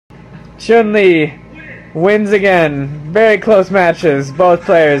Chun-Li wins again. Very close matches. Both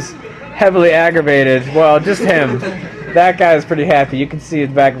players heavily aggravated. Well, just him. That guy is pretty happy. You can see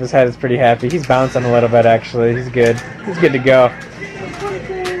the back of his head is pretty happy. He's bouncing a little bit, actually. He's good. He's good to go.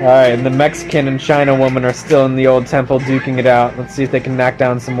 Alright, and the Mexican and China woman are still in the old temple duking it out. Let's see if they can knock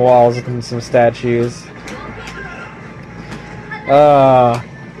down some walls and some statues. Alright,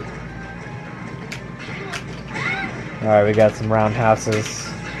 we got some roundhouses.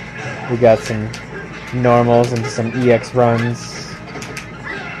 We got some normals into some EX runs.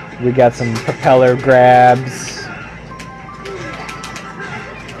 We got some propeller grabs.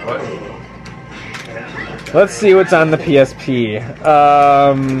 Let's see what's on the PSP.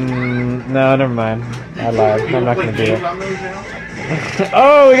 No, never mind. I lied. I'm not gonna do it.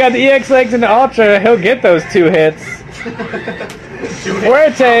 Oh, we got the EX legs and the Ultra. He'll get those 2 hits.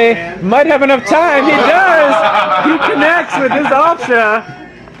 Fuerte might have enough time. He does! He connects with his Ultra.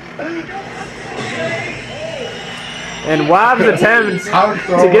 And Wobb's attempts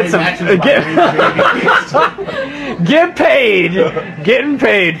to get some... Get paid! Getting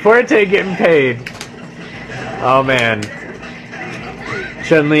paid. Fuerte getting paid. Oh man.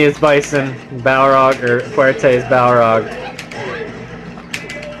 Chun-Li is Bison, Balrog, or Fuerte is Balrog.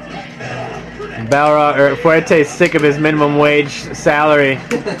 Fuerte is sick of his minimum wage salary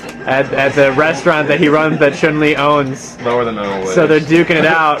at the restaurant that he runs that Chun-Li owns. Lower than minimum wage. So they're duking it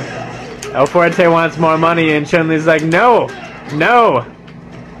out. Oh, Fuerte wants more money and Chun-Li's like, no! No!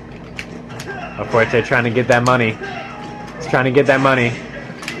 Oh, Fuerte trying to get that money. He's trying to get that money.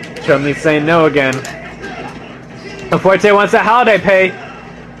 Chun-Li's saying no again. Fuerte wants that holiday pay.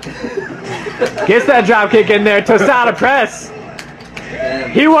 Gets that dropkick in there. Tostada press.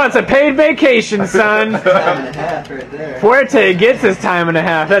 He wants a paid vacation, son. Fuerte gets his time and a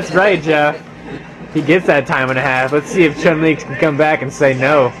half. That's right, Jeff. He gets that time and a half. Let's see if Chun-Li can come back and say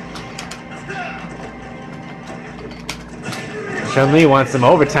no. Chun-Li wants some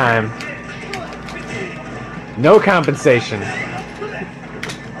overtime. No compensation.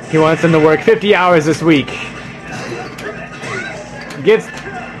 He wants him to work 50 hours this week. Gets...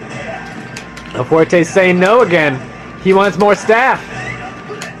 Fuerte's saying no again. He wants more staff.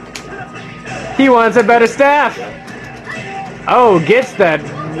 He wants a better staff. Oh, gets that...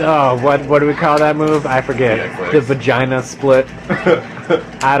 Oh, what do we call that move? I forget. The vagina split.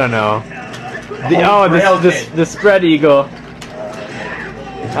 I don't know. The spread eagle.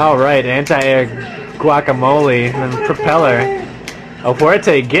 Alright, anti-air guacamole and propeller. Oh,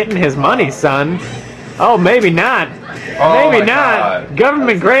 Fuerte getting his money, son. Oh, maybe not. Maybe not. God.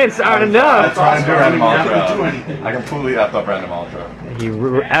 Government grants aren't enough. I completely effed up Random Ultra. He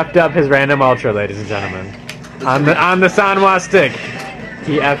effed up his Random Ultra, ladies and gentlemen. On the Sanwa stick,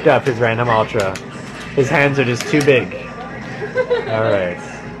 he effed up his Random Ultra. His hands are just too big. Alright.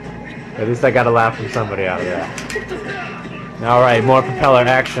 At least I got a laugh from somebody out of that. Alright, more propeller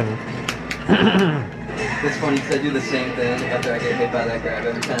action. It's funny because I do the same thing after I get hit by that grab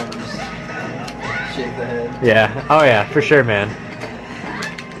every time. I just shake the head. Yeah. Oh yeah, for sure, man.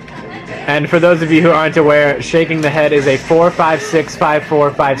 And for those of you who aren't aware, shaking the head is a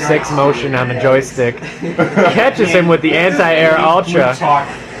 4-5-6-5-4-5-6 motion on the joystick. Catches him with the anti-air Ultra.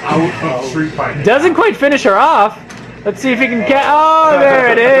 Doesn't quite finish her off. Let's see if he can catch. Oh, there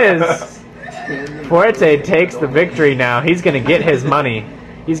it is. Fuerte takes the victory now. He's gonna get his money.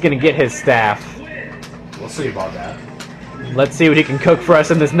 He's gonna get his staff. We'll see about that. Let's see what he can cook for us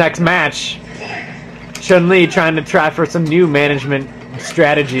in this next match. Chun-Li trying for some new management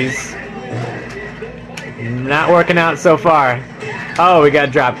strategies. Not working out so far. Oh, we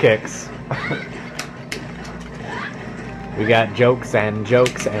got drop kicks. We got jokes and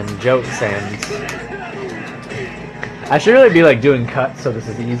jokes and jokes and... I should really be like doing cuts so this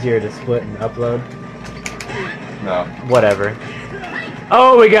is easier to split and upload. No. Whatever.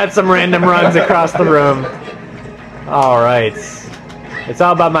 Oh, we got some random runs across the room. Alright. It's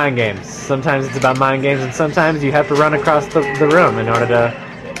all about mind games. Sometimes it's about mind games, and sometimes you have to run across the room in order to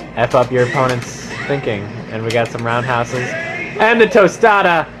F up your opponent's thinking. And we got some roundhouses. And the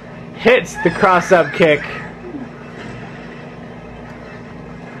tostada hits the cross-up kick.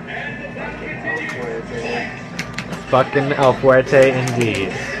 Fucking El Fuerte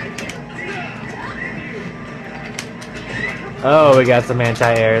indeed. Oh, we got some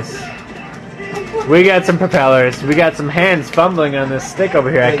anti-airs. We got some propellers. We got some hands fumbling on this stick over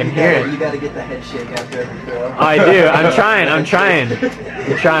here. I can hear it. You gotta get the head shake after every throw. Oh, I do. I'm trying. I'm trying.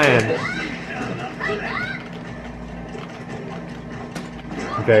 I'm trying.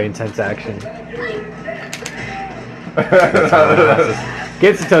 Very intense action.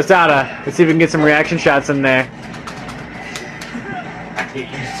 Gets the tostada. Let's see if we can get some reaction shots in there. hate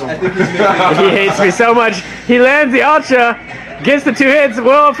you so I much. think he's making He hates me so much. He lands the Ultra, gets the 2 hits.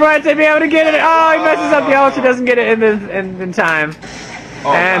 Will Fuerte be able to get it? Oh, he messes up the Ultra, doesn't get it in time.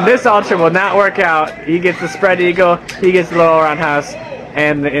 Oh, And God. this Ultra will not work out. He gets the spread eagle, he gets the low roundhouse,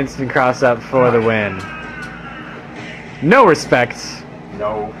 and the instant cross up for the win. No respect.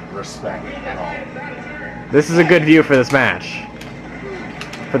 No respect at all. This is a good view for this match.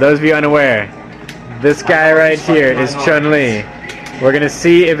 For those of you unaware, this guy right here is Chun-Li. We're gonna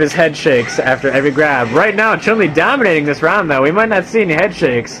see if his head shakes after every grab. Right now, Chun-Li dominating this round though. We might not see any head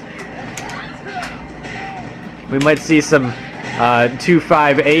shakes. We might see some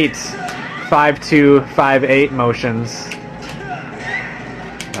 2-5-8, 5-2, 5-8 motions.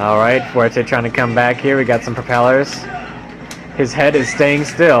 Alright, Fuerte trying to come back here. We got some propellers. His head is staying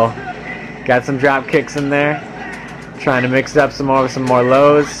still. Got some drop kicks in there. Trying to mix up some more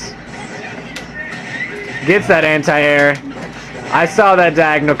lows. Gets that anti-air. I saw that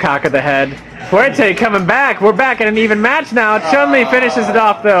diagonal cock of the head. Fuerte coming back. We're back in an even match now. Chun-Li finishes it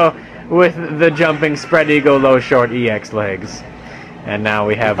off though with the jumping spread eagle low short EX legs. And now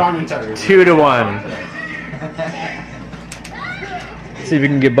we have 2-1. See if we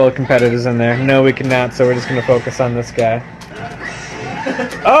can get both competitors in there. No, we cannot, so we're just going to focus on this guy.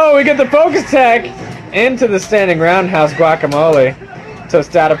 Oh, we get the focus tag into the standing roundhouse guacamole.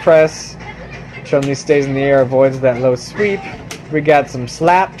 Tostada press. Chun-Li stays in the air, avoids that low sweep. We got some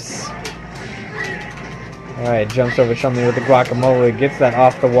slaps. Alright, jumps over Chun-Li with the guacamole. Gets that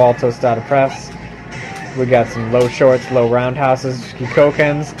off the wall tostada press. We got some low shorts, low roundhouses,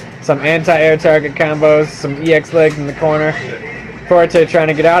 Kikokens, some anti-air target combos, some EX legs in the corner. Fuerte trying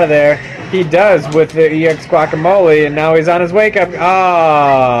to get out of there. He does with the EX guacamole, and now he's on his wake up.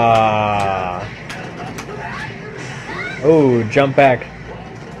 Ah! Oh, jump back.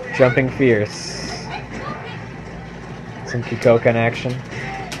 Jumping fierce. Some Kikoken action.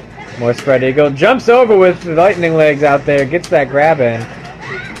 More spread eagle. Jumps over with the lightning legs out there. Gets that grab in.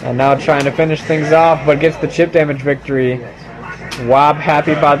 And now trying to finish things off, but gets the chip damage victory. Wob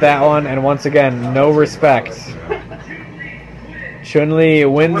happy about that one, and once again, no respect. Chun-Li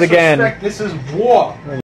wins again. This is war.